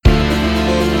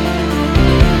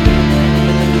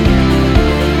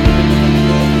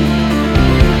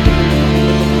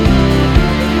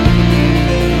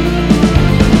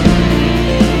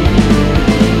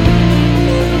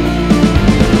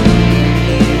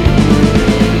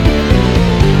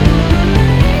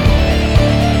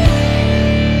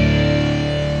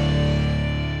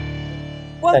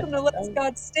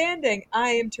God Standing. I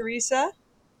am Teresa.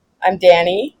 I'm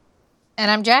Danny. And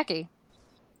I'm Jackie.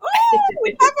 Oh,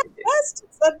 we have a guest.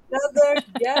 It's another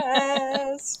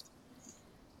guest.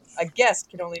 A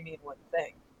guest can only mean one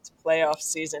thing. It's playoff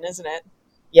season, isn't it?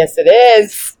 Yes, it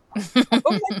is. Oh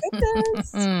my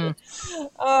goodness.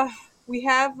 We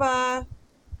have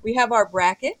our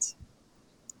bracket,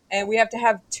 and we have to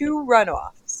have 2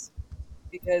 runoffs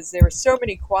because there were so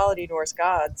many quality Norse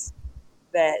gods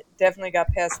that definitely got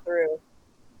passed through.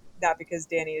 Not because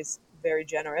Danny is very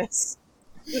generous.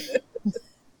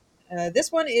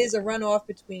 This one is a runoff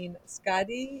between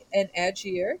Skadi and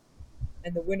Aegir,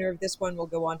 and the winner of this one will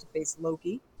go on to face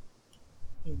Loki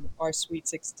in our Sweet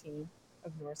 16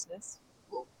 of Norseness.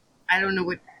 I don't know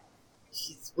what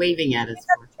she's waving at us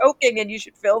for. Choking, and you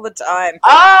should fill the time.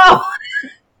 Oh!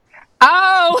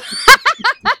 Oh!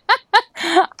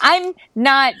 I'm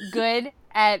not good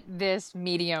at this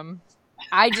medium.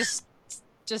 I just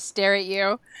stare at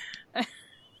you.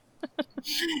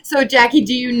 So, Jackie,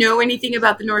 do you know anything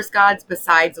about the Norse gods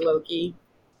besides Loki?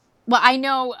 Well, I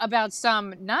know about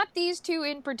some, not these 2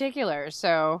 in particular,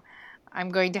 so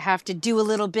I'm going to have to do a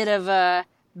little bit of a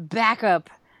background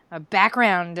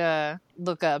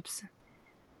lookups.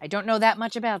 I don't know that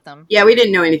much about them. Yeah, we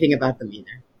didn't know anything about them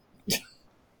either.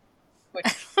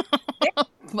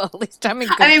 Well, at least I'm in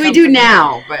good I mean, we company. do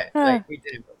now, but like, we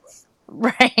didn't before.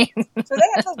 Right. So they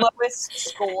have the lowest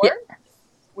score,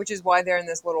 which is why they're in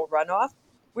this little runoff,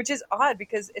 which is odd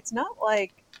because it's not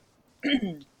like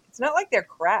they're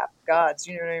crap gods.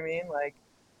 You know what I mean? Like,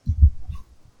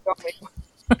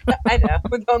 I know,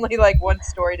 with only like one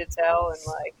story to tell and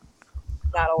like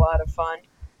not a lot of fun.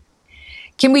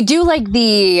 Can we do like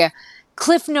the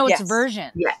Cliff Notes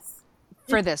version? Yes.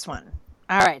 For this one.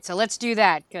 All right, so let's do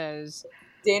that because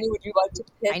Danny, would you like to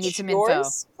pitch I need some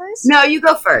yours first? No, you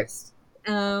go first.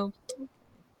 Oh.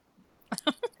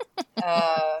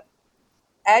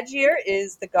 Aegir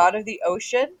is the god of the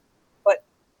ocean, but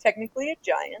technically a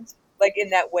giant. Like in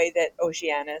that way that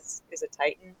Oceanus is a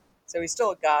titan. So he's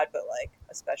still a god, but like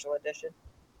a special edition.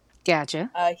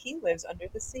 Gotcha. He lives under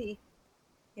the sea.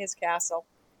 His castle.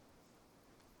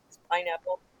 His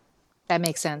pineapple. That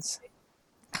makes sense.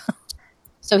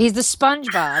 So he's the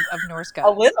SpongeBob of Norse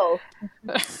gods. A little.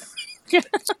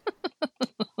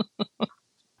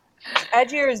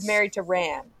 Aegir is married to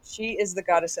Ran. She is the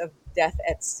goddess of death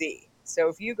at sea. So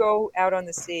if you go out on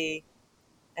the sea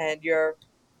and you're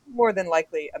more than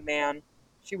likely a man,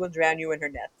 she will drown you in her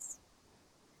nets.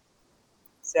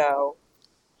 So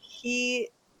he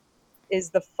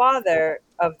is the father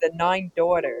of the 9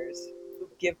 daughters who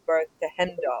give birth to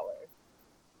Heimdallr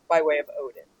by way of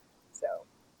Odin. So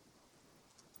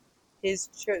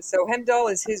Heimdall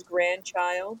is his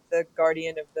grandchild, the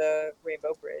guardian of the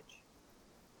Rainbow Bridge.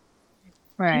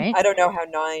 Right. I don't know how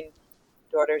 9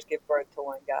 daughters give birth to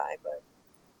one guy, but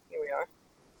here we are.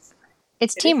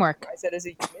 It's teamwork. I said as a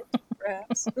unit,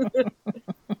 perhaps.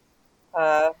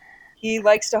 He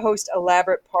likes to host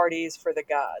elaborate parties for the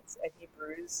gods, and he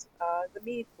brews the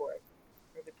mead for it,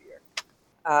 or the beer.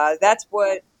 That's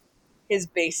what his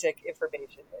basic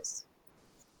information is.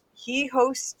 He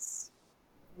hosts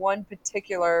one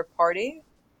particular party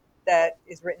that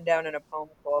is written down in a poem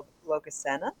called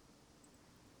Lokasenna,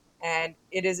 and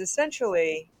it is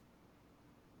essentially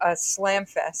a slam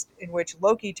fest in which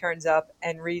Loki turns up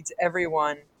and reads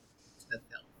everyone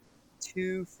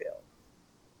to Phil.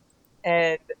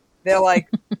 And they're like,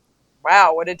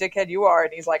 wow, what a dickhead you are.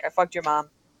 And he's like, I fucked your mom.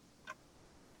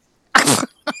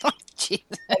 Jesus.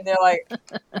 And they're like,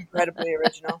 incredibly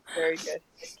original. Very good.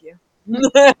 Thank you.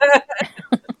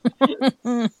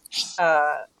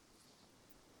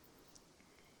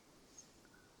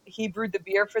 He brewed the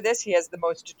beer for this. He has the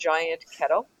most giant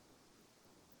kettle.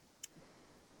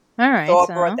 All right. Thor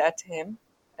brought that to him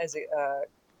as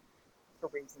for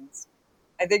reasons.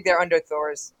 I think they're under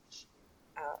Thor's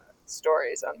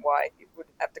stories on why he would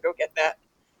have to go get that.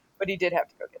 But he did have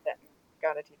to go get that.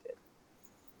 Got it, he did.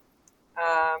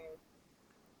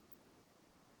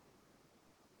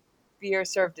 Beer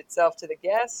served itself to the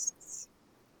guests.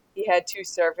 He had 2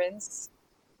 servants,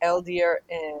 Eldir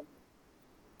and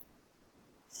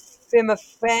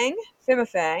Fimafang.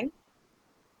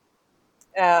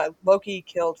 Loki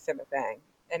killed Fimafang,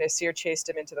 and Aesir chased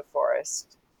him into the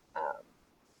forest.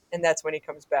 And that's when he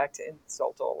comes back to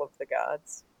insult all of the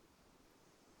gods.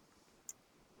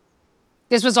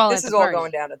 This is all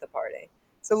going down at the party.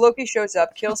 So Loki shows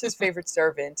up, kills his favorite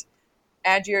servant.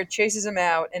 Aegir chases him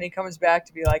out, and he comes back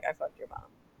to be like, I fucked your mom.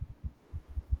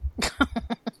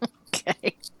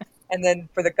 Okay. And then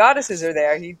for the goddesses are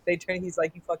there, he's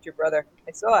like, you fucked your brother.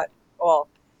 I saw it all.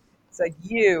 It's like,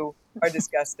 you are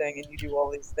disgusting and you do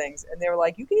all these things. And they were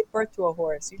like, you gave birth to a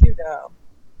horse. You do know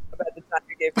about the time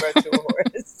you gave birth to a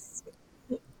horse.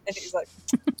 And he's like,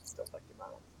 still fuck your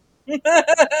mom.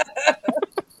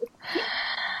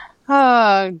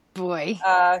 Oh boy.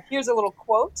 Here's a little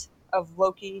quote of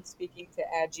Loki speaking to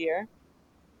Aegir. It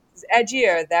says,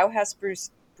 Aegir, thou hast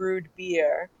brewed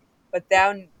beer, but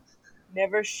thou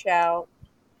never shalt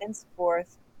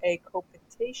henceforth a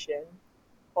cogitation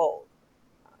hold,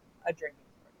 a drinking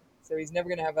party. So he's never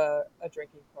going to have a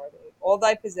drinking party. All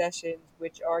thy possessions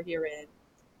which are herein,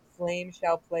 flame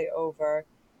shall play over,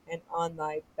 and on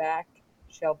thy back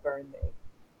shall burn thee.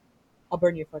 I'll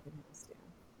burn your fucking house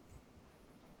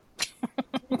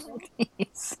down.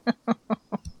 Jeez.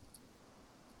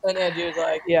 And Andrew's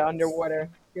like, yeah, underwater.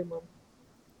 Good one.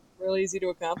 Real easy to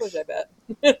accomplish, I bet.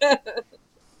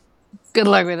 Good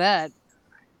luck with that.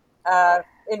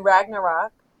 In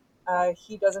Ragnarok,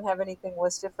 he doesn't have anything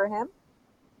listed for him.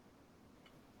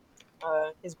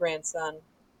 His grandson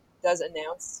does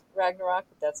announce Ragnarok,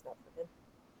 but that's not for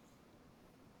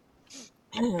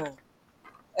him.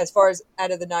 As far as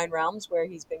out of the 9 realms where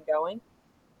he's been going,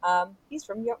 he's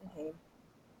from Jotunheim.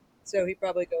 So he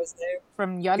probably goes there.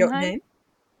 From Jotunheim?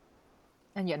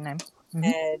 And Jotunheim. Mm-hmm.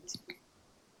 And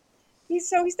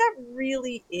he's not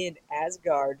really in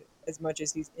Asgard as much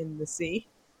as he's in the sea.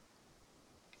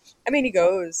 I mean, he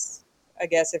goes, I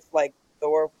guess, if like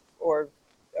Thor or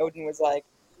Odin was like,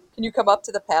 can you come up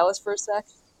to the palace for a sec?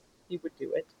 He would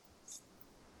do it.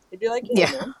 He'd be like,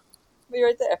 yeah. Man, I'll be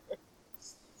right there.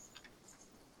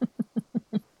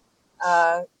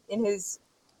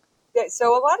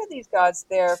 So a lot of these gods,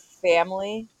 their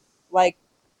family, like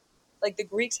the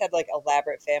Greeks had like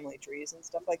elaborate family trees and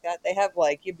stuff like that. They have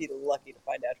like, you'd be lucky to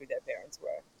find out who their parents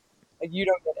were. Like you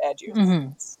don't get Aegir's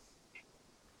parents.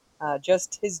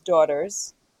 Just his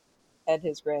daughters and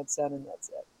his grandson, and that's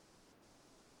it.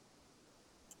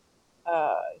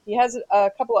 He has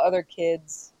a couple of other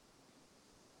kids.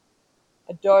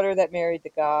 A daughter that married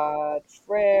the god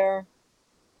Freyr,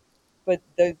 but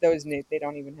those names, they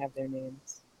don't even have their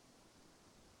names.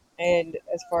 And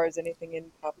as far as anything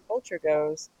in pop culture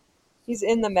goes, he's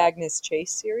in the Magnus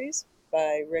Chase series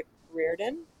by Rick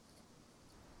Riordan.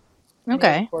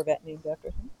 Okay. A Corvette named after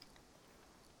him.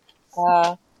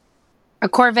 A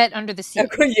Corvette under the sea.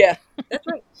 Yeah, that's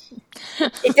right.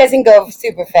 It doesn't go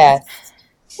super fast.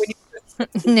 When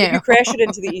you crash it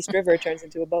into the East River, it turns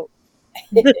into a boat.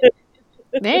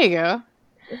 There you go.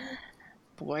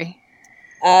 Boy.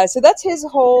 So that's his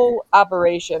whole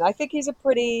operation. I think he's a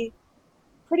pretty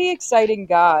exciting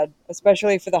god,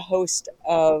 especially for the host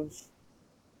of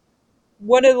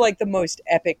one of like the most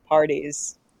epic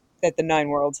parties that the 9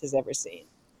 Worlds has ever seen.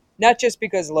 Not just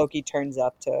because Loki turns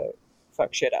up to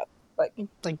fuck shit up, but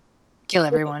like kill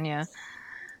everyone. Yeah.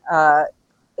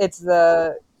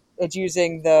 It's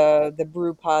using the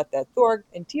brew pot that Thor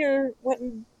and Tyr went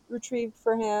and retrieved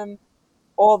for him.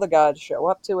 All the gods show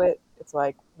up to it. It's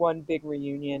like one big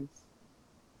reunion.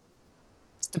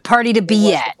 It's the party to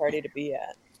be at. The party to be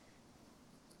at.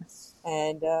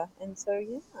 And so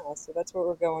yeah, so that's what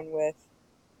we're going with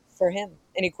for him.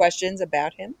 Any questions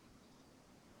about him?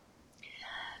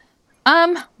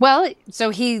 Well,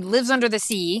 so he lives under the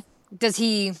sea. Does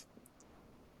he,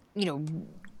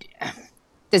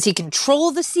 does he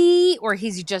control the sea, or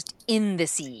is he just in the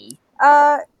sea?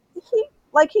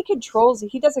 He controls it.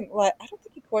 He doesn't I don't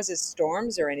think he causes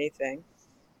storms or anything.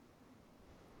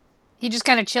 He just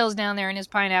kind of chills down there in his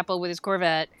pineapple with his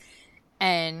Corvette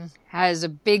and has a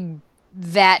big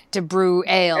vat to brew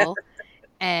ale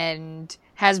and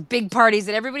has big parties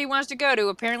that everybody wants to go to.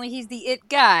 Apparently he's the it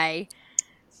guy.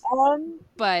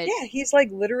 But yeah, he's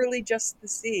like literally just the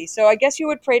sea. So I guess you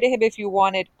would pray to him if you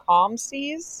wanted calm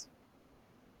seas.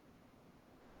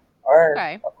 Or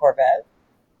a Corvette.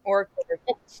 Or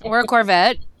a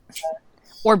Corvette.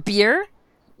 Or beer.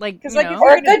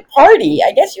 or a good party.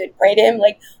 I guess you would pray to him.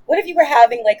 Like, what if you were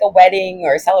having like a wedding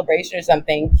or a celebration or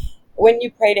something? Wouldn't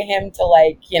you pray to him to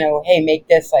like, hey, make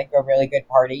this like a really good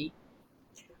party?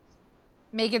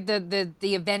 Make it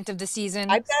the event of the season.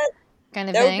 I bet kind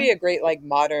of that thing. Would be a great like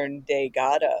modern day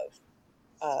god of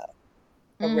a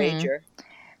rager.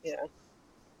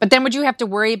 But then would you have to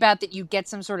worry about that you get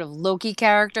some sort of Loki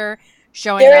character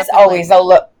showing there up? There is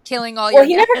always killing all your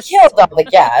he guests. never killed all the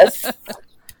guests.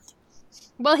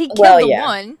 Well, he killed the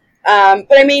one.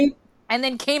 But I mean... And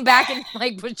then came back and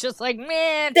was just like,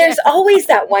 man. There's always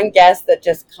that one guest that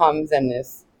just comes and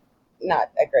is not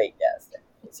a great guest.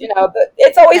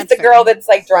 It's always that's the girl that's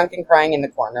like drunk and crying in the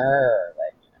corner. Or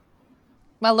like.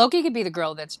 Well, Loki could be the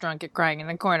girl that's drunk and crying in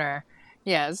the corner.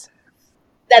 Yes.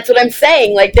 That's what I'm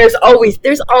saying. Like, there's always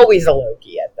a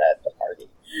Loki at the party.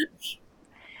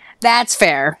 That's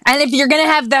fair. And if you're gonna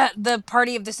have the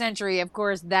party of the century, of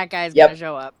course that guy's Yep. gonna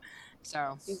show up.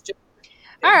 So, He's just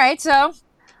all right. So,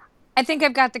 I think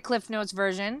I've got the Cliff Notes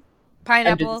version: Under the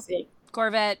pineapple, sea.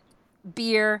 Corvette,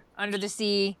 beer, under the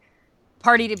sea,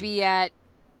 party to be at.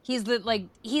 Who's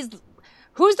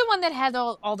the one that had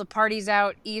all the parties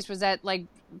out east? Was that like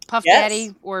Puff Yes.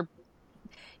 Daddy, or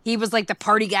he was like the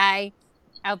party guy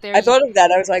out there? I thought of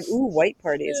that. I was like, ooh, white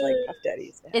parties like Puff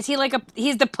Daddies. Is he like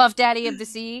he's the Puff Daddy of the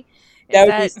sea? Is That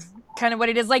would that be- kind of what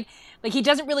it is? Like he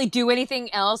doesn't really do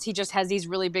anything else. He just has these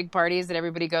really big parties that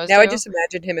everybody goes Now to. I just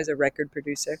imagined him as a record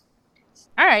producer.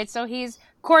 All right, so he's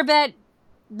Corvette,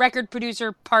 record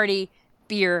producer, party,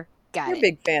 beer guy. You're a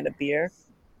big fan of beer.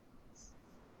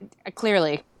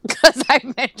 Clearly, because I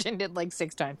mentioned it like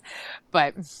 6 times.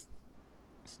 But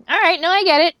all right, no, I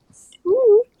get it.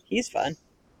 Ooh, he's fun.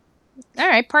 All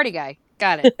right, party guy,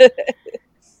 got it.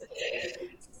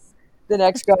 The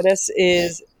next goddess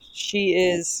is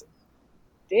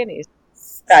Danny's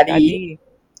Scotty.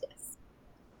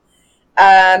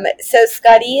 Scotty. So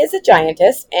Scotty is a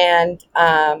giantess, and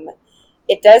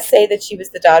it does say that she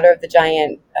was the daughter of the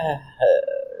giant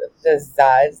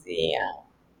Zaziel.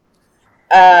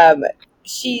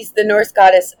 She's the Norse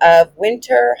goddess of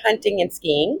winter, hunting, and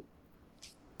skiing.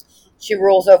 She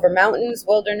rules over mountains,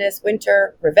 wilderness,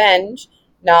 winter, revenge,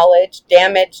 knowledge,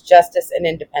 damage, justice, and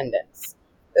independence.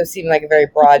 Those seem like a very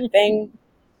broad thing.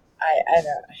 I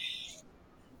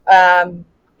don't.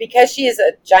 Because she is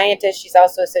a giantess, she's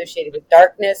also associated with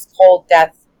darkness, cold,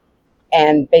 death,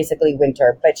 and basically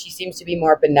winter. But she seems to be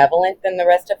more benevolent than the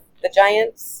rest of the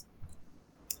giants.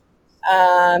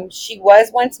 She was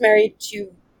once married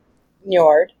to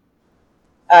Njord,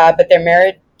 but their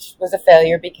marriage was a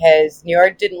failure because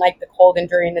Njord didn't like the cold and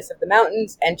dreariness of the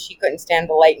mountains, and she couldn't stand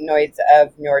the light noise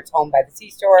of Njord's home by the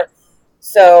seashore.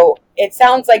 So it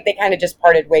sounds like they kind of just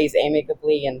parted ways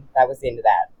amicably, and that was the end of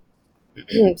that.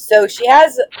 So she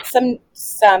has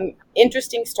some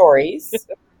interesting stories.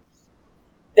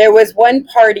 There was one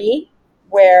party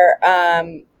where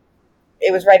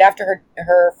it was right after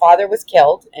her father was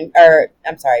killed,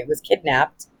 was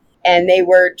kidnapped, and they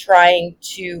were trying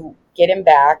to get him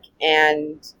back,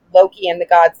 and Loki and the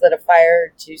gods lit a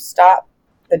fire to stop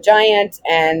the giant,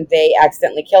 and they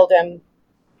accidentally killed him.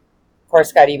 Of course,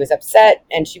 Scotty was upset,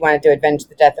 and she wanted to avenge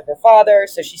the death of her father,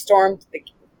 so she stormed the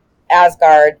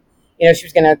Asgard. She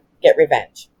was going to get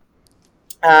revenge.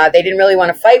 They didn't really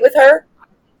want to fight with her,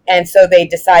 and so they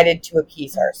decided to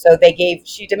appease her. So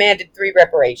she demanded 3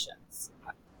 reparations.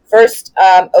 First,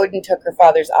 Odin took her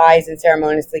father's eyes and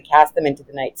ceremoniously cast them into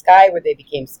the night sky, where they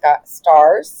became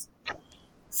stars.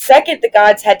 Second, the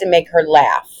gods had to make her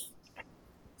laugh.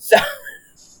 So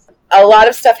a lot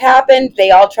of stuff happened.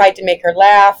 They all tried to make her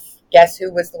laugh. Guess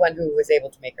who was the one who was able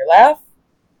to make her laugh?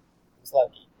 It was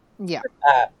Loki. Yeah.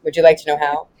 Would you like to know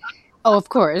how? Oh, of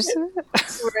course.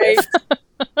 Great.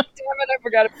 Damn it, I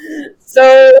forgot it.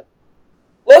 So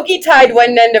Loki tied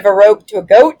one end of a rope to a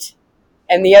goat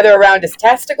and the other around his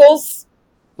testicles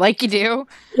Like you do.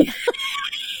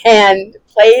 and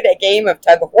played a game of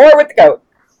tug of war with the goat.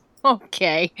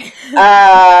 Okay.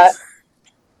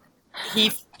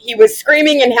 He was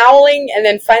screaming and howling, and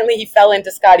then finally he fell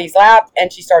into Scotty's lap,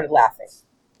 and she started laughing.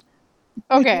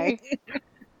 Okay.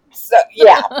 So,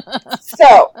 yeah.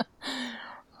 So,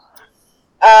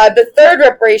 the third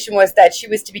reparation was that she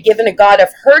was to be given a god of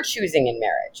her choosing in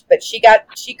marriage, but she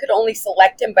could only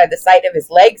select him by the sight of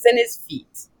his legs and his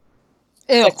feet.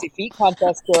 Ew. Sexy feet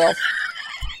contest, girl.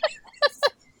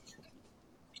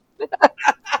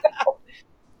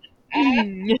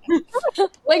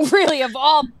 Like really, of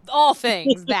all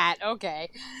things, that okay.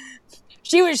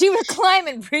 She was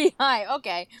climbing pretty high.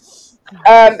 Okay.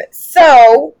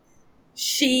 So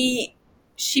she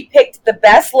picked the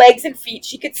best legs and feet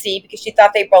she could see because she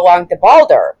thought they belonged to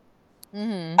Balder.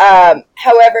 Mm-hmm.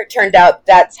 However, it turned out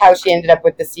that's how she ended up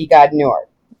with the sea god Njord.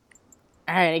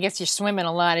 All right. I guess you're swimming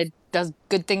a lot. It does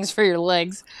good things for your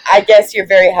legs. I guess you're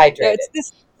very hydrated. No, it's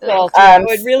this salt.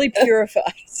 It really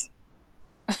purifies.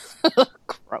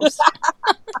 Gross.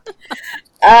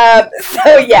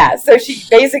 So she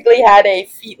basically had a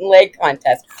feet and leg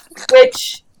contest,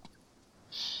 which,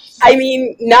 I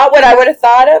mean, not what I would have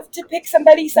thought of to pick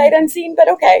somebody sight unseen, but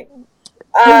okay.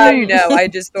 I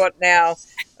just thought now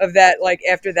of that, like,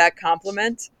 after that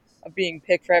compliment of being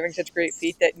picked for having such great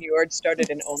feet, that Njord started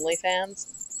an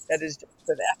OnlyFans. That is just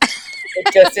for that.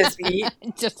 Just his feet.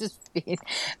 Just his feet.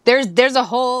 There's a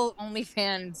whole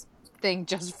OnlyFans thing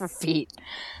just for feet.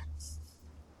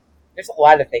 There's a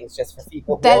lot of things just for feet,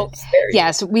 but we'll spare you.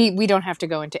 Yes, we don't have to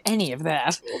go into any of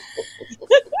that.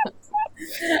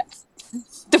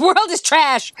 The world is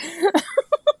trash.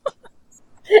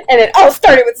 And it all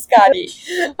started with Scotty.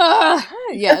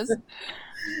 Yes.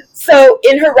 So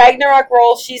in her Ragnarok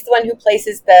role, she's the one who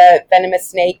places the venomous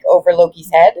snake over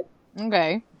Loki's head.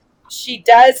 Okay. She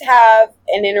does have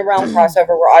an inner realm crossover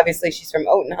where obviously she's from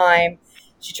Jotunheim.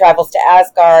 She travels to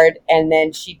Asgard, and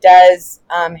then she does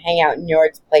hang out in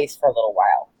Njord's place for a little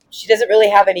while. She doesn't really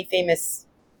have any famous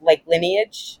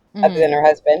lineage other than her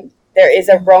husband. There is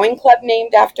a rowing club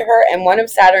named after her, and one of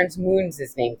Saturn's moons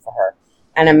is named for her,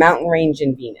 and a mountain range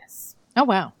in Venus. Oh,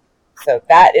 wow. So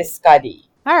that is Skadi.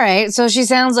 All right. So she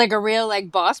sounds like a real,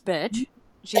 boss bitch.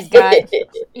 She's got,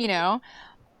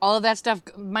 all of that stuff,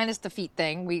 minus the feet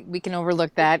thing. We can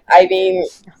overlook that. I mean,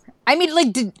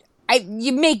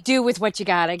 you make do with what you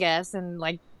got, I guess, and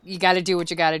you got to do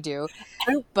what you got to do.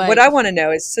 But what I want to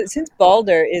know is, since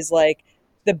Balder is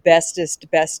the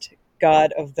best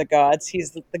god of the gods,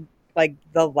 he's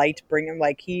the light bringer,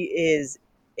 he is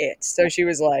it. So she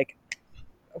was like,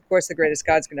 of course, the greatest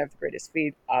god's gonna have the greatest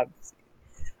feet. Obviously,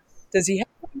 does he have?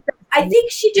 I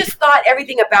think she just thought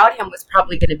everything about him was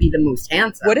probably going to be the most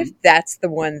handsome. What if that's the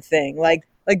one thing? Like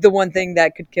the one thing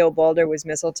that could kill Balder was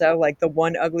mistletoe. The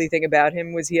one ugly thing about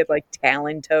him was he had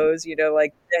talon toes,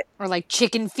 or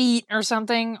chicken feet or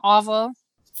something awful.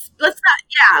 Let's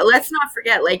not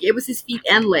forget, it was his feet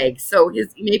and legs. So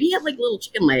maybe he had little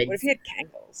chicken legs. What if he had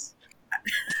cankles?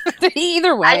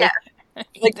 Either way.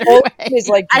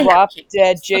 His drop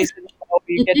dead Jason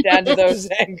Shelby, you get down to those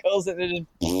ankles and it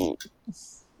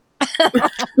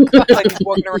just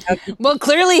walking around. Well,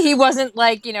 clearly he wasn't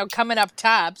coming up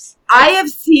tops. I have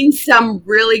seen some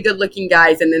really good looking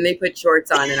guys and then they put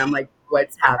shorts on and I'm like,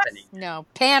 what's happening? No,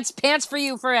 pants for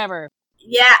you forever.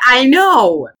 Yeah, I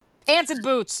know. Pants and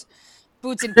boots.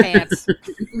 Boots and pants.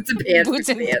 Boots and pants. Boots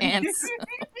and pants.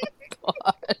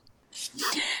 God.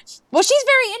 Well, she's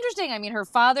very interesting. I mean, her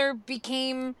father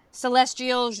became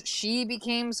celestial. She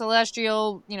became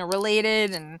celestial,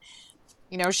 related. And,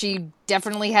 she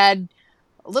definitely had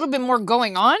a little bit more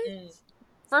going on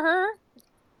for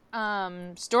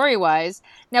her, story-wise.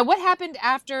 Now, what happened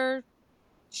after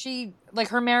she,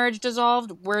 her marriage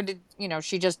dissolved? Where did,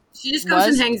 she just goes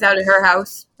and hangs out at her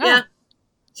house. Oh. Yeah.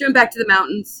 She went back to the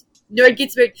mountains. Njord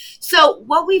gets married. So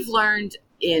what we've learned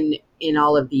in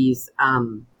all of these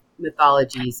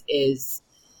mythologies is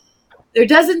there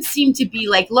doesn't seem to be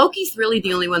Loki's really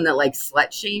the only one that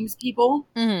slut shames people.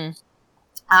 Mm-hmm.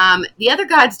 The other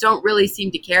gods don't really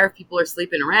seem to care if people are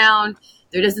sleeping around.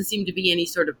 There doesn't seem to be any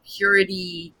sort of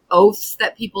purity oaths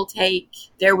that people take.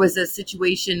 There was a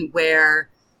situation where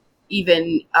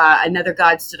even another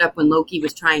god stood up when Loki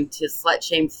was trying to slut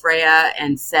shame Freya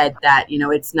and said that,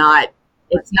 it's not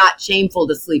shameful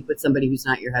to sleep with somebody who's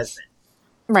not your husband.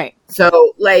 Right.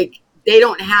 So they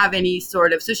don't have any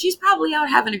sort of, so she's probably out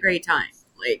having a great time.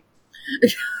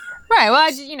 Right.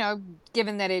 Well,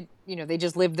 given that they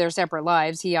just lived their separate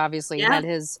lives, he obviously had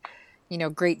his,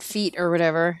 great feet or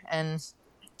whatever and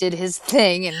did his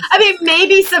thing. And I mean,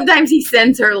 maybe sometimes he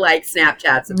sends her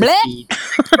Snapchats of his feet.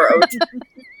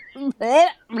 Bleh,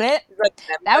 bleh.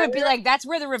 That would be that's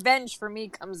where the revenge for me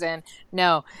comes in.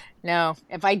 No.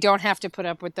 If I don't have to put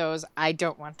up with those, I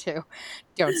don't want to.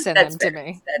 Don't send them to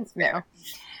me. That's fair.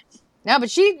 No,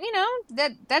 but she,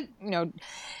 that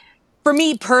for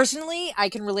me personally, I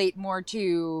can relate more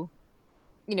to,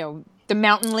 the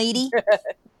mountain lady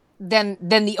than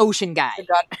the ocean guy. The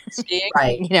god skiing?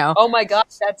 Right. Oh my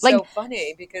gosh, that's so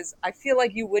funny because I feel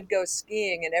like you would go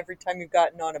skiing and every time you've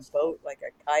gotten on a boat, like a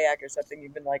kayak or something,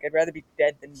 you've been like, I'd rather be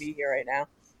dead than be here right now.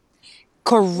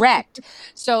 Correct.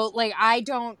 So I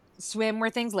don't swim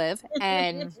where things live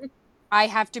and I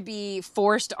have to be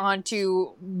forced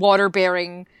onto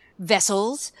water-bearing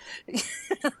vessels.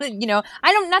 I'm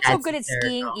not so good at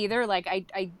skiing either.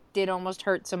 I did almost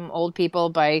hurt some old people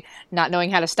by not knowing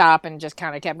how to stop and just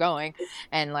kind of kept going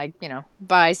and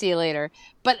bye, see you later.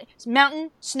 But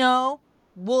mountain, snow,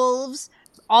 wolves,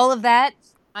 all of that,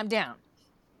 I'm down.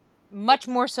 Much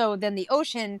more so than the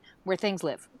ocean where things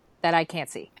live that I can't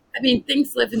see. I mean,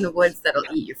 things live in the woods that'll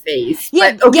eat your face.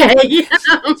 Yeah, but okay. Yeah.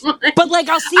 But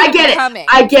I'll see it coming.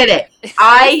 I get it.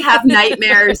 I have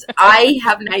nightmares.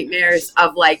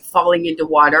 Of falling into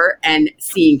water and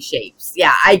seeing shapes.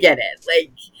 Yeah, I get it.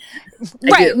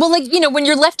 Right. Well, when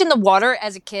you're left in the water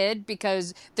as a kid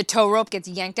because the tow rope gets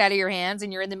yanked out of your hands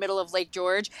and you're in the middle of Lake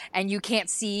George and you can't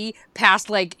see past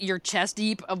your chest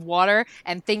deep of water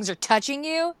and things are touching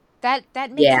you. That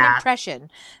makes an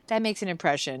impression. That makes an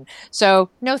impression.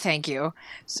 So, no thank you.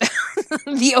 So,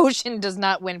 the ocean does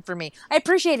not win for me. I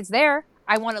appreciate it's there.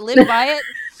 I want to live by it.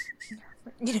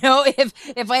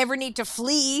 If I ever need to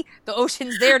flee, the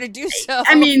ocean's there to do so.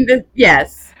 I mean,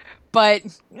 yes. But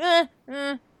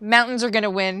mountains are going to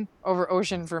win over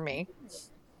ocean for me.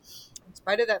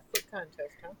 Why did that foot contest,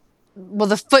 huh? Well,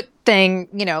 the foot thing,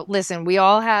 you know, listen, we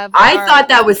all have. I thought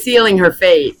that was sealing her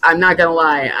fate. I'm not gonna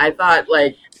lie. I thought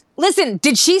like, Listen,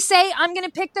 did she say I'm gonna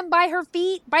pick them by her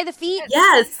feet, by the feet?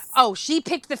 yes, Oh, she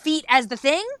picked the feet as the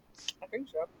thing. I think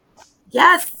so.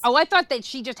 yes. Oh, I thought that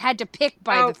she just had to pick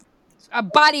by Oh. a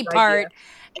body Good part,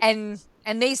 and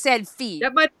they said feet.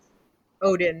 That might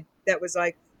Odin. That was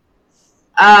like,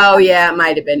 Oh yeah, it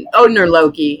might have been Odin or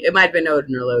Loki. It might have been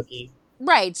Odin or Loki.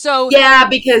 Right. So Yeah,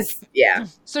 because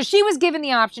So she was given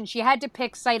the option. She had to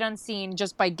pick sight unseen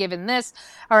just by giving this.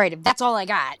 All right, if that's all I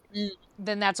got,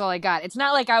 then that's all I got. It's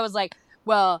not like I was like,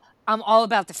 well, I'm all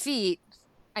about the feet.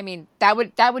 I mean, that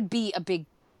would be a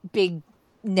big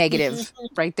negative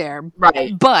right there.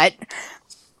 right. But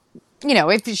you know,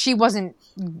 if she wasn't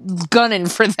gunning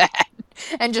for that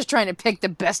and just trying to pick the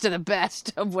best of the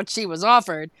best of what she was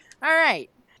offered, all right.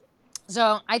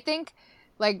 So I think,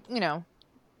 like, you know,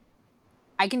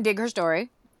 I can dig her story.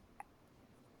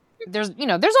 There's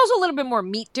also a little bit more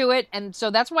meat to it, and so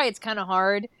that's why it's kind of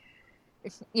hard,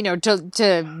 you know,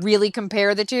 to really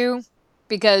compare the two,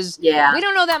 because we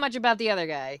don't know that much about the other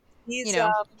guy. he's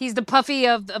He's the Puffy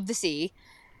of the sea,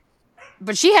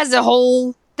 but she has the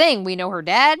whole thing. We know her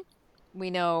dad. We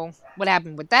know what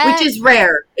happened with that, Which is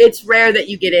rare. It's rare that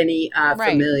you get any Right.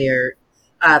 familiar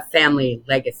family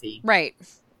legacy, right.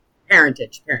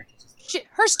 parentage.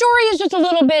 Her story is just a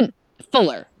little bit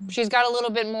fuller. She's got a little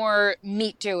bit more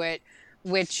meat to it,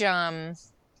 which kind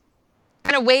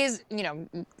of weighs, you know,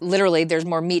 literally there's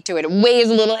more meat to it. It weighs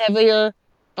a little heavier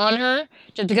on her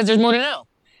just because there's more to know.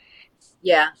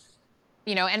 Yeah.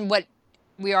 You know, and what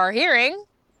we are hearing,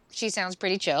 she sounds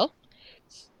pretty chill.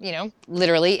 You know,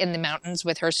 literally in the mountains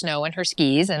with her snow and her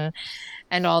skis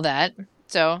and all that.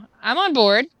 So I'm on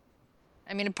board.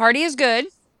 I mean, a party is good,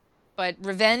 but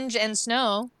revenge and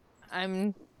snow,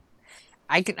 I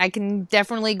can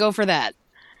definitely go for that.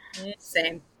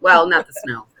 Same. Well, not the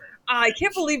snow. I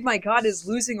can't believe my god is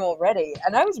losing already,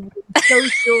 and I was so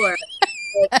sure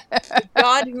that the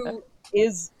god who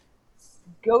is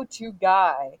go-to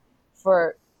guy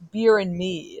for beer and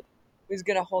mead was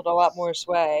going to hold a lot more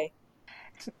sway.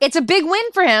 It's a big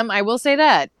win for him, I will say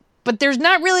that. But there's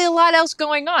not really a lot else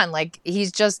going on. Like,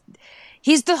 he's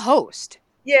the host.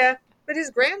 Yeah, but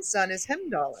his grandson is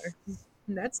Hemdaller.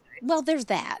 And that's nice. Well, there's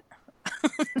that.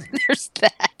 There's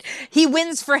that. He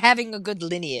wins for having a good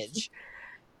lineage.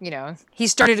 You know, he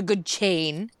started a good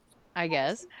chain, I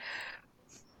guess.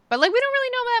 But, like, we don't really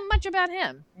know that much about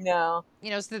him. No. You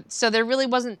know, so there really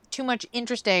wasn't too much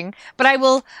interesting. But I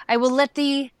will let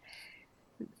the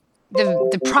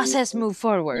process move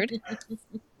forward.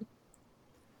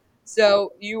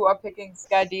 So you are picking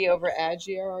Sky D over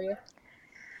Aegir, are you?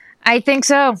 I think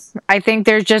so. I think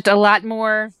there's just a lot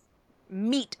more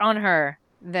meat on her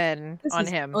than This on is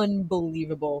him.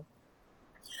 unbelievable.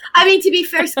 I mean, to be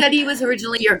fair, Scuddy was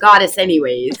originally your goddess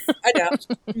anyways. I know.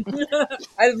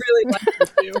 I really like this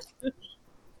too.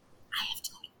 I have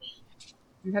to.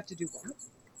 You have to do what?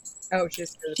 Oh, she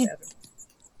has to go to the bathroom.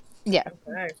 Yeah.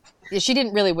 Okay. Yeah, she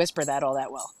didn't really whisper that all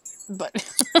that well. But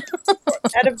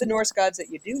Out of the Norse gods that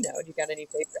you do know, do you got any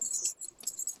favorites?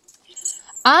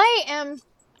 I am,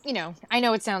 you know, I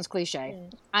know it sounds cliche.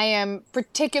 I am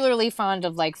particularly fond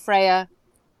of like Freya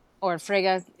or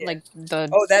Frigga, Yeah. like the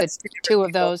that's the two different two of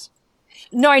people. those.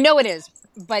 No, I know it is,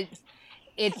 but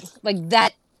it's like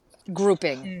that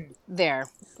grouping there.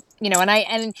 You know,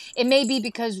 and it may be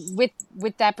because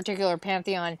with that particular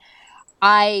pantheon,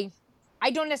 I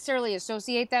don't necessarily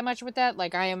associate that much with that.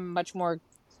 Like, I am much more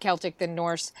Celtic than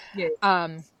Norse. Yeah.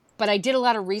 But I did a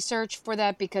lot of research for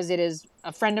that because it is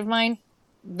a friend of mine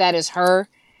that is her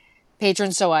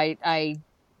patron. So I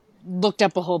looked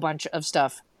up a whole bunch of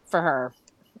stuff for her.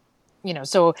 You know,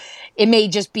 so it may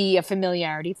just be a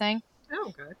familiarity thing Oh,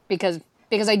 okay. because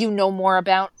I do know more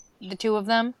about the two of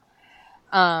them.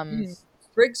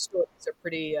 Frigg's stories are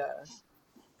pretty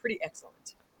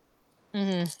excellent.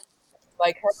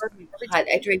 Like her, every God,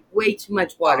 I drink way too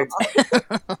much water.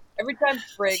 every time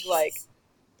Frigg like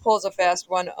pulls a fast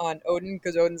one on Odin,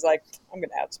 because Odin's like, I'm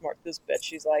gonna outsmart this bitch.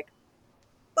 She's like,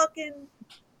 fucking,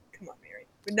 come on, Mary.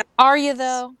 But no, Are you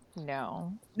though?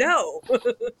 No. no.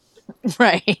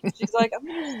 Right. She's like, I'm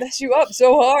gonna mess you up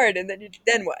so hard, and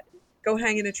then what? Go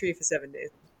hang in a tree for 7 days.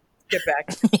 Get back.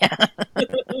 Yeah.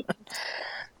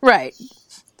 Right.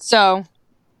 So,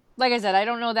 like I said, I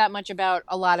don't know that much about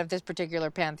a lot of this particular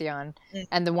pantheon,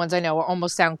 and the ones I know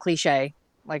almost sound cliche,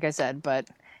 like I said, but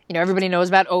you know, everybody knows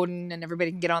about Odin and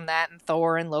everybody can get on that, and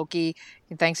Thor and Loki,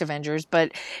 and thanks Avengers,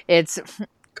 but it's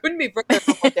Couldn't be further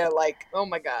from what they're like. Oh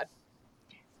my god.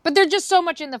 but they're just so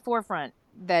much in the forefront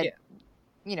that Yeah.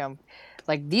 you know,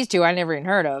 Like these two I never even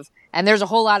heard of. And there's a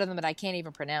whole lot of them that I can't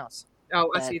even pronounce.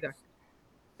 Oh, us either.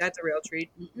 That's a real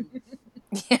treat.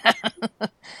 Yeah.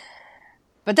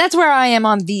 But that's where I am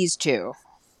on these two.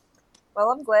 Well,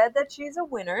 I'm glad that she's a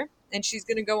winner, and she's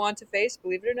going to go on to face,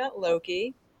 believe it or not,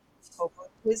 Loki. Hopefully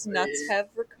his nuts have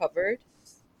recovered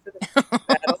for the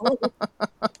battle.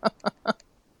 Can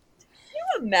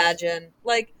you imagine,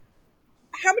 like,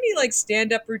 how many, like,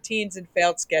 stand-up routines and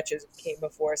failed sketches came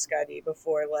before Scotty,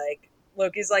 before, like,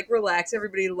 Loki's like, relax,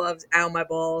 everybody loves Ow My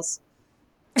Balls.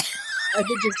 I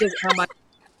think just does Ow My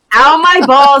Ow My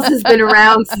Balls has been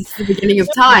around since the beginning of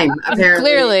time, apparently.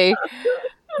 Clearly.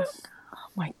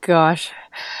 Oh my gosh.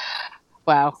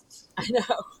 Wow. I know.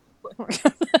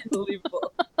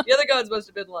 Unbelievable. The other gods must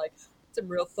have been like, some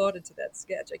real thought into that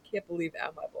sketch. I can't believe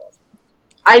Ow My Balls.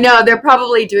 I know, they're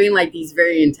probably doing like these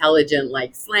very intelligent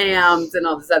like slams and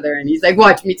all this other, and he's like,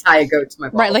 watch me tie a goat to my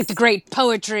balls. Right, like the great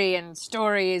poetry and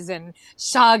stories and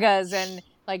sagas and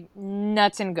like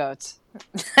nuts and goats.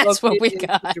 That's what we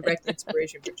got. Direct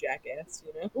inspiration for Jackass,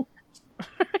 you know?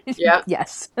 Yeah.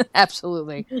 Yes,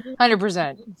 absolutely.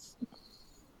 100%.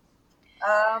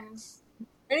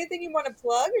 Anything you want to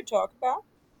plug or talk about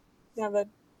now that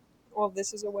all of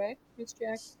this is away, Miss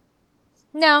Jack?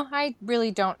 No, I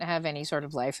really don't have any sort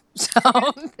of life. So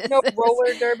No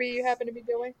roller derby you happen to be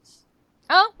doing?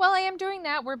 Oh, well, I am doing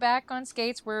that. We're back on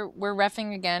skates. We're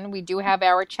reffing again. We do have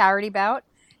our charity bout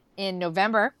in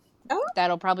November. Oh.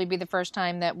 That'll probably be the first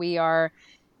time that we are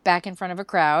back in front of a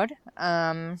crowd.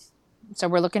 So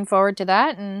we're looking forward to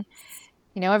that. And,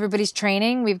 you know, everybody's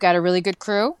training. We've got a really good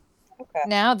crew. Okay.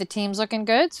 Now the team's looking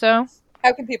good. So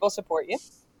how can people support you?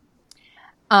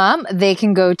 They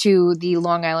can go to the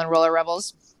Long Island Roller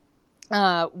Rebels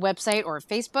website or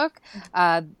Facebook.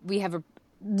 We have a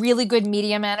really good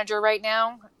media manager right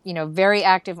now, you know, very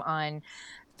active on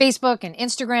Facebook and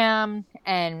Instagram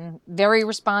and very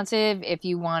responsive. If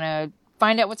you want to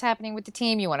find out what's happening with the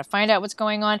team, you want to find out what's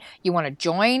going on, you want to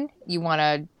join, you want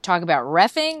to talk about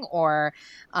reffing or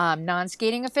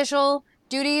non-skating official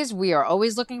duties, we are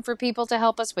always looking for people to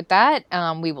help us with that.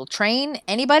 We will train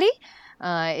anybody.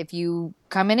 If you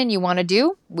come in and you want to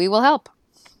do, we will help.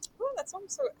 Oh, that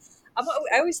sounds so.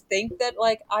 I always think that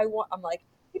like I'm like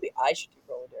maybe I should do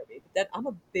roller derby, but then I'm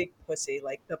a big pussy,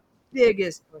 like the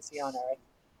biggest pussy on earth.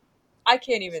 I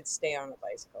can't even stay on a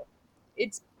bicycle.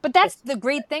 But that's the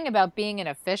great thing about being an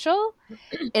official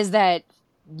is that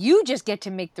you just get to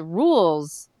make the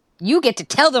rules. You get to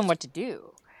tell them what to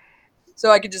do. So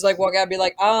I could just like walk out and be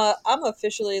like, I'm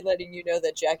officially letting you know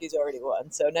that Jackie's already won.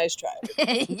 So nice try.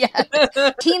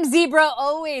 Yeah. Team Zebra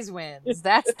always wins.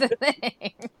 That's the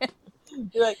thing.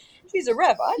 You're like, she's a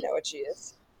ref. I know what she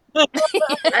is.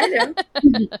 I know.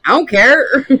 I don't care.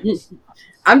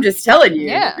 I'm just telling you.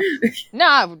 Yeah.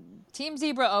 No, Team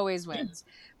Zebra always wins.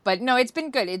 But no, it's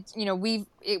been good. It's, you know, we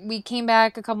came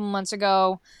back a couple months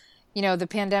ago. You know, the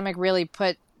pandemic really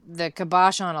put the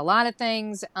kibosh on a lot of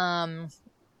things.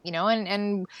 You know,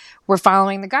 and we're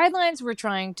following the guidelines. We're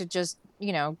trying to just,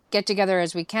 you know, get together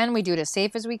as we can. We do it as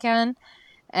safe as we can.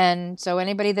 And so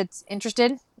anybody that's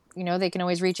interested, you know, they can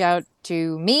always reach out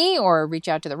to me or reach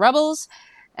out to the Rebels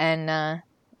and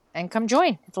come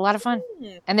join. It's a lot of fun.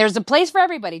 And there's a place for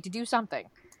everybody to do something.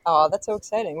 Oh, that's so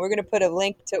exciting. We're going to put a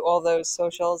link to all those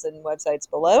socials and websites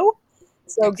below.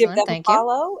 So Excellent. give them Thank a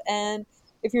follow. And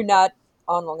if you're not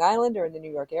on Long Island or in the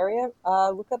New York area,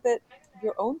 look up at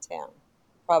your own town.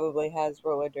 Probably has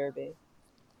roller derby.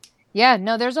 Yeah,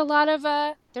 no, there's a lot of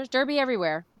there's derby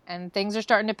everywhere, and things are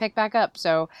starting to pick back up.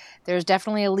 So there's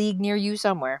definitely a league near you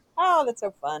somewhere. Oh, that's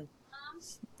so fun.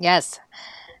 Yes.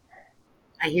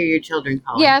 I hear your children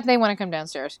calling. Yeah, they want to come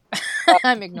downstairs.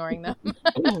 I'm ignoring them.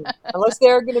 Unless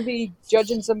they're going to be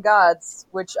judging some gods,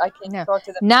 which I can't No. talk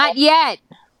to them. Not yet.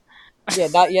 Yeah,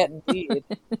 not yet indeed.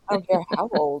 I don't care how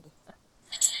old.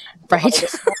 Right. I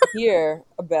just want to hear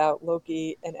about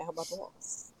Loki and Ow My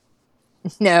Balls.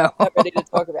 No. I'm not ready to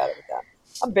talk about it with them.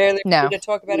 I'm barely No. ready to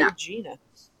talk about it with Gina.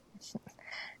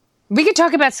 We could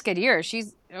talk about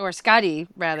Skadir. Or Scotty,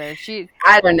 rather.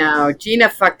 I don't know. Gina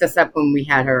fucked us up when we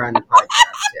had her on the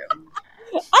podcast,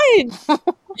 too.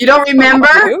 You don't remember?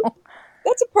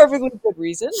 That's a perfectly good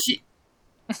reason.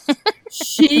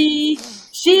 She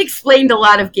explained a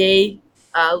lot of gay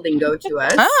lingo to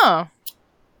us. Oh.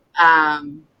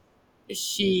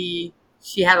 She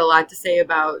had a lot to say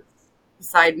about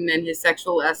Poseidon and his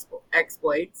sexual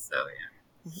exploits. So yeah.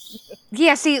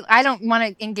 Yeah, see, I don't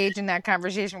want to engage in that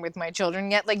conversation with my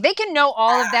children yet. Like, they can know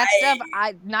all of that stuff.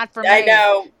 Not for me. I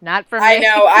know. Not for me. I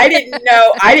know. I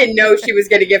didn't know she was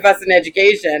going to give us an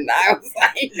education. I was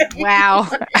like, Wow.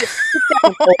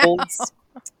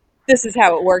 this is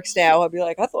how it works now. I'll be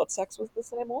like, I thought sex was the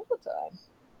same all the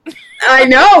time. I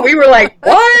know. We were like,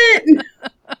 what?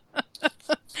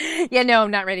 Yeah, no,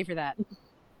 I'm not ready for that.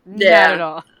 Yeah. Not at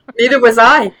all. Neither was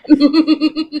I.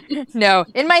 No,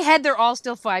 in my head, they're all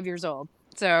still 5 years old.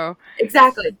 So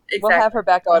Exactly. We'll have her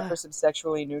back on for some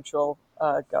sexually neutral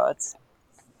gods.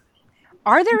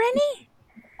 are there any?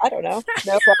 I don't know.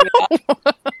 No, probably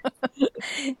not.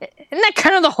 Isn't that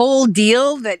kind of the whole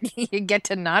deal that you get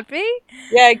to not be?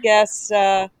 Yeah, I guess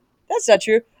that's not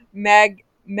true.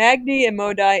 Magni and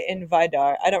Modai and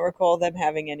Vidar. I don't recall them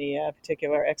having any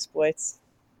particular exploits.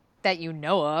 That you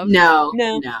know of. No,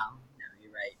 No.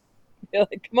 you're right. You're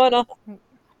like, come on.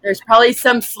 There's probably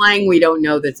some slang we don't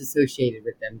know that's associated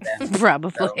with them then.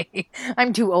 Probably.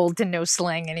 I'm too old to know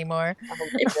slang anymore.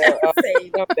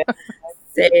 Same.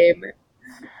 Same.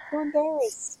 So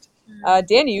embarrassed.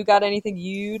 Danny, you got anything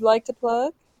you'd like to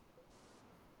plug?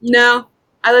 No,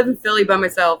 I live in Philly by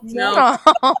myself. No,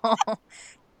 Oh,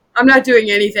 I'm not doing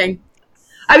anything.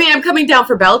 I mean, I'm coming down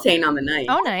for Beltane on the night.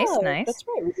 oh nice, Oh, nice. That's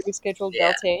right. We scheduled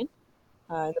Yeah. Beltane.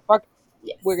 In the park.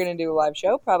 Yes. We're going to do a live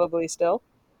show, probably still.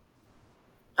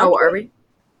 Oh, are we?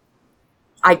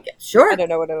 Sure. I don't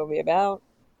know what it'll be about.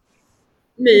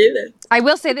 Me either. I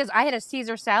will say this: I had a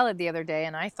Caesar salad the other day,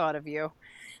 and I thought of you.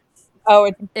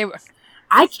 Oh, It,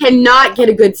 I cannot get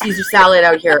a good Caesar salad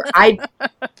out here.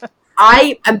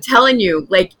 I am telling you,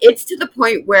 like, it's to the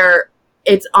point where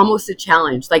it's almost a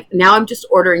challenge. Like, now I'm just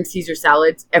ordering Caesar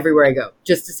salads everywhere I go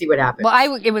just to see what happens.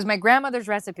 well, it was my grandmother's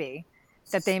recipe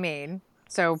that they made.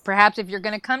 So perhaps if you're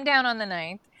going to come down on the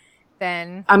 9th,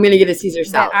 then I'm going to get a Caesar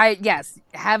salad.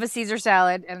 have a Caesar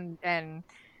salad and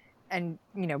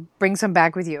bring some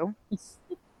back with you.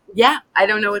 Yeah, I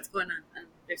don't know what's going on.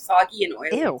 They're soggy and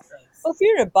oily. Ew. well, if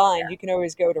you're in a bind, you can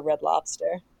always go to Red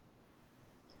Lobster.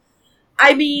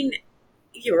 I mean,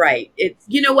 you're right. It's,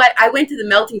 you know what? I went to the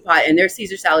Melting Pot and their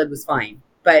Caesar salad was fine.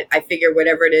 But I figure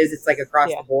whatever it is, it's like across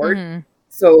Yeah. the board. Mhm.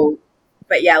 So,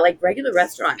 but yeah, like regular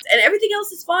restaurants. And everything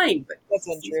else is fine. But That's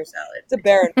Caesar untrue. salad. It's a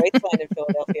barren wasteland in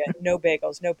Philadelphia. No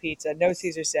bagels, no pizza, no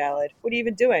Caesar salad. What are you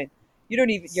even doing? You're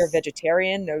a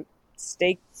vegetarian, no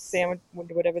steak sandwich,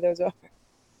 whatever those are.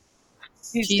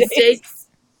 Cheesesteaks.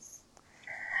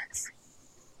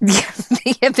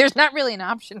 Yeah, there's not really an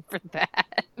option for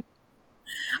that.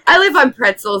 I live on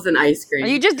pretzels and ice cream. Are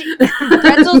you just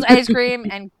pretzels, ice cream,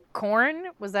 and corn?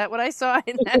 Was that what I saw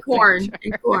in that corn picture?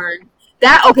 and corn.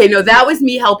 That was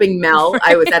me helping Mel.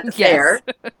 I was at the Yes. fair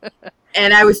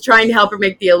and I was trying to help her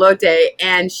make the elote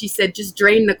and she said just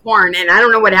drain the corn and I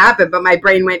don't know what happened but my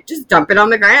brain went just dump it on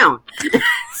the ground.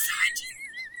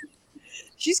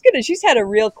 She's had a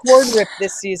real corn rip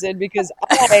this season because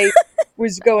I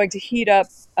was going to heat up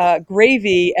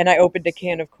gravy and I opened a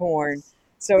can of corn.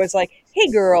 So it's like, hey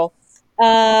girl,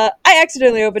 I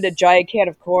accidentally opened a giant can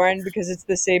of corn because it's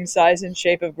the same size and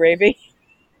shape of gravy.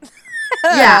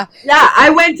 Yeah,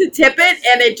 I went to tip it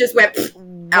and it just went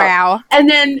Wow. and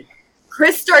then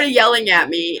Chris started yelling at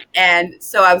me and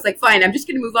so I was like fine, I'm just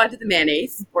gonna move on to the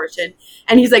mayonnaise portion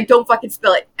and he's like don't fucking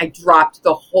spill it. I dropped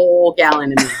the whole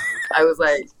gallon in mayonnaise. I was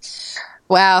like,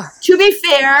 Wow. to be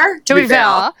fair,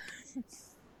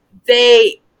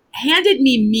 they handed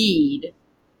me mead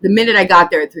the minute I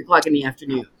got there at 3:00 in the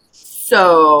afternoon.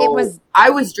 So I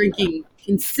was drinking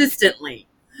consistently.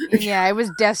 Yeah, it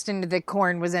was destined that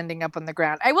corn was ending up on the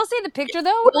ground. I will say the picture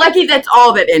though, We're lucky that's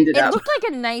all that ended it up. looked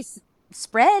like a nice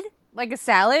spread, like a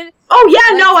salad. Oh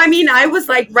yeah, no, I mean I was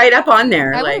like right up on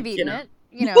there. I would like, have eaten you know. it.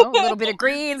 You know, a little bit of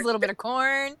greens, a little bit of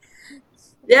corn.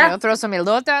 Yeah, You know, throw some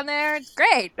elote on there. It's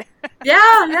great.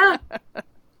 yeah.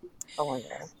 Oh my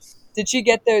god! Did she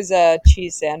get those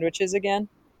cheese sandwiches again?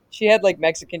 She had like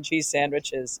Mexican cheese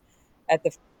sandwiches at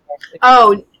the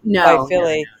Oh no, by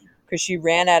Philly because she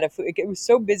ran out of food. It was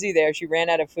so busy there, she ran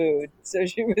out of food, so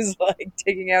she was like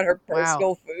taking out her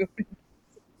personal food.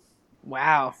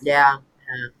 Wow. Yeah.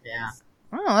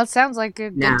 Oh, that sounds like a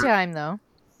Nah. good time though.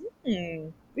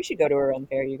 We should go to a run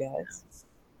fair, you guys.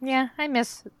 Yeah, I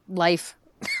miss life.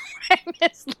 I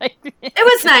miss life. It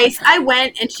was nice. I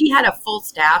went and she had a full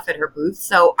staff at her booth,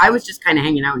 so I was just kind of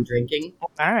hanging out and drinking.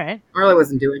 All right. I really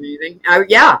wasn't doing anything.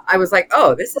 I was like,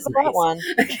 oh, this is What's nice. that one?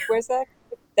 Where's that?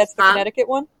 That's the Huh? Connecticut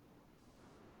one?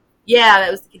 Yeah,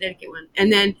 that was the Connecticut one.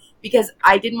 And then because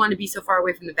I didn't want to be so far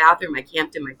away from the bathroom, I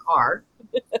camped in my car.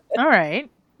 All right.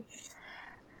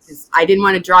 'Cause I didn't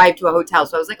want to drive to a hotel.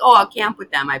 So I was like, oh, I'll camp with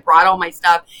them. I brought all my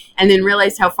stuff and then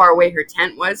realized how far away her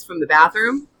tent was from the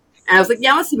bathroom. And I was like,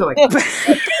 yeah, let's see what I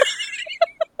can.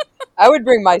 I would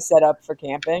bring my setup for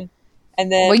camping.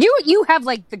 And then Well, you have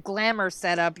like the glamour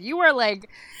setup. You are like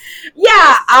Yeah,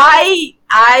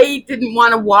 I didn't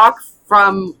want to walk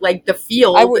from like the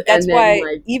field. I would. That's and then,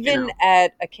 why like, even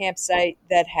at a campsite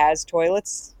that has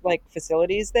toilets, like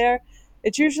facilities there,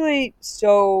 it's usually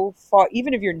so far.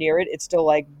 Even if you're near it, it's still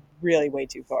like really way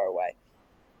too far away.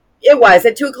 it was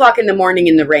at 2:00 in the morning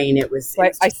in the rain. It was. So It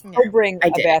was I just- still bring I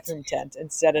a did. bathroom tent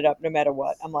and set it up no matter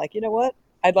what. I'm like, you know what?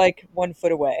 I'd like 1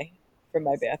 foot away from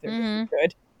my bathroom if you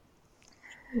could,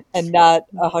 and not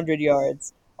 100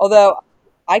 yards. Although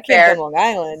I camped Fair. on Long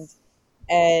Island,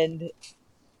 and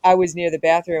I was near the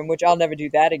bathroom, which I'll never do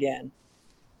that again,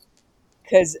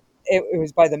 because it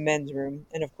was by the men's room,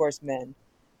 and of course, men.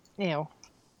 Ew.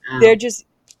 They're just.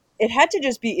 It had to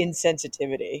just be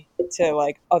insensitivity to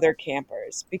like other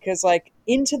campers, because like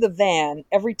into the van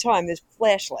every time there's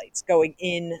flashlights going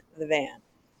in the van.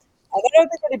 I don't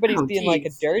think anybody's Oh, being like a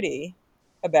geez. dirty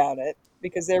about it,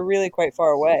 because they're really quite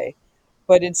far away.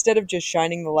 But instead of just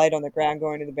shining the light on the ground,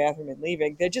 going to the bathroom and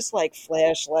leaving, they're just like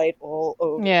flashlight all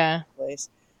over Yeah. the place.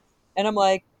 And I'm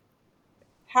like,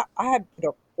 I had put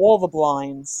up all the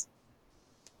blinds,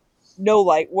 no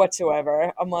light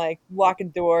whatsoever. I'm like locking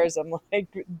doors. I'm like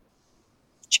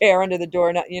chair under the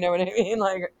door. Not, you know what I mean?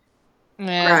 Like,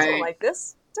 Yeah. Right. something like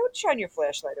this. Don't shine your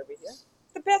flashlight over here.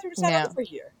 The bathroom's not No. over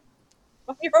here.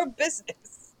 Mind your own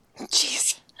business.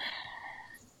 Jeez.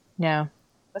 No.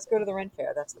 Let's go to the Ren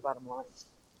Fair. That's the bottom line.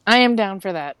 I am down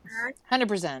for that. All right.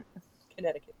 100%.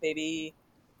 Connecticut, baby.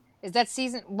 Is that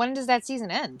season? When does that season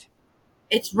end?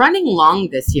 It's running long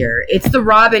this year. It's the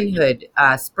Robin Hood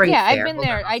spring Yeah, fair. I've been Hold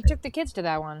there. on. I took the kids to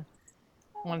that one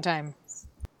time.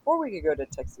 Or we could go to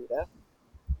Tuxedo.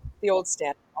 The old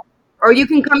stand. Or you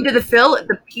can come to the Phil.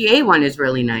 The PA one is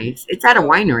really nice. It's at a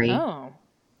winery, Oh.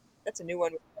 That's a new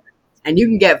one. and you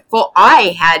can get full.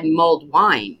 I had mulled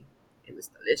wine. It was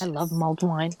delicious. I love mulled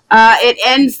wine. It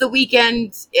ends the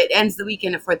weekend. It ends the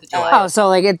weekend of 4th of July. Oh, so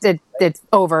like it's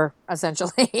over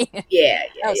essentially. Yeah.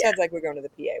 Oh, sounds like we're going to the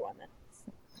PA one then.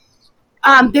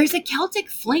 There's a Celtic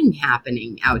fling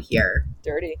happening out here.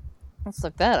 Dirty. Let's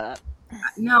look that up.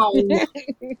 No,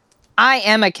 I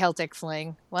am a Celtic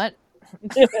fling. What?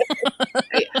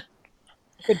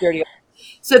 Good dirty.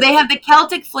 so they have the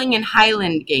Celtic fling and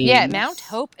Highland games. Yeah, Mount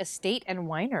Hope Estate and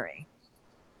Winery.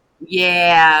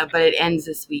 Yeah, but it ends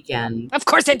this weekend. Of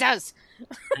course it does.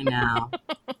 I know,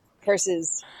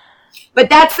 Curses. but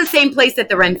that's the same place that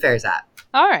the Ren Fair's at.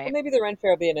 All Well, right. maybe the Ren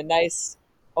Fair will be in a nice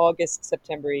August,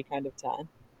 September-y kind of time.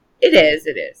 It is.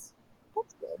 It is.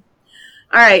 That's good.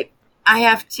 All right, I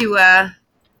have to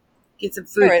get some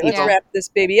food. All right, let's people. wrap this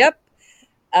baby up.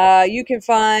 You can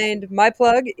find my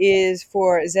plug is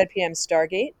for ZPM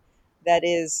Stargate. That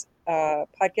is a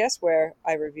podcast where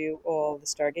I review all the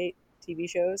Stargate TV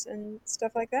shows and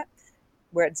stuff like that.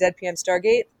 We're at ZPM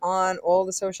Stargate on all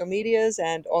the social medias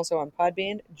and also on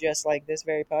Podbean, just like this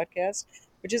very podcast,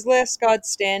 which is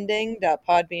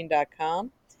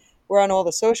lastgodstanding.podbean.com. We're on all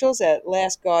the socials at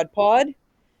lastgodpod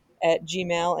at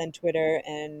Gmail and Twitter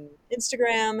and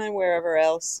Instagram and wherever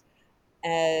else.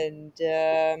 And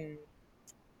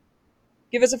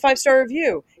give us a 5-star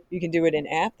review. You can do it in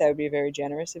app. That would be very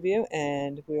generous of you,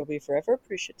 and we will be forever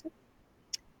appreciative.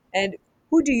 And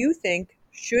who do you think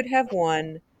should have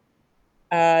won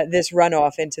this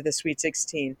runoff into the Sweet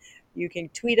 16? You can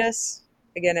tweet us,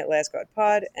 again, at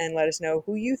LastGodPod, and let us know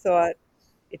who you thought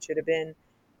it should have been.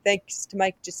 Thanks to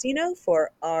Mike Giacino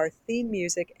for our theme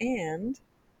music, and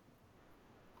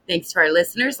Thanks to our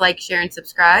listeners. Like, share, and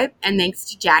subscribe. And thanks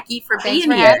to Jackie for Thanks being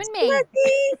for here. having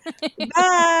me.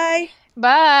 bye!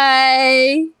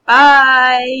 Bye.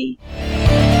 Bye.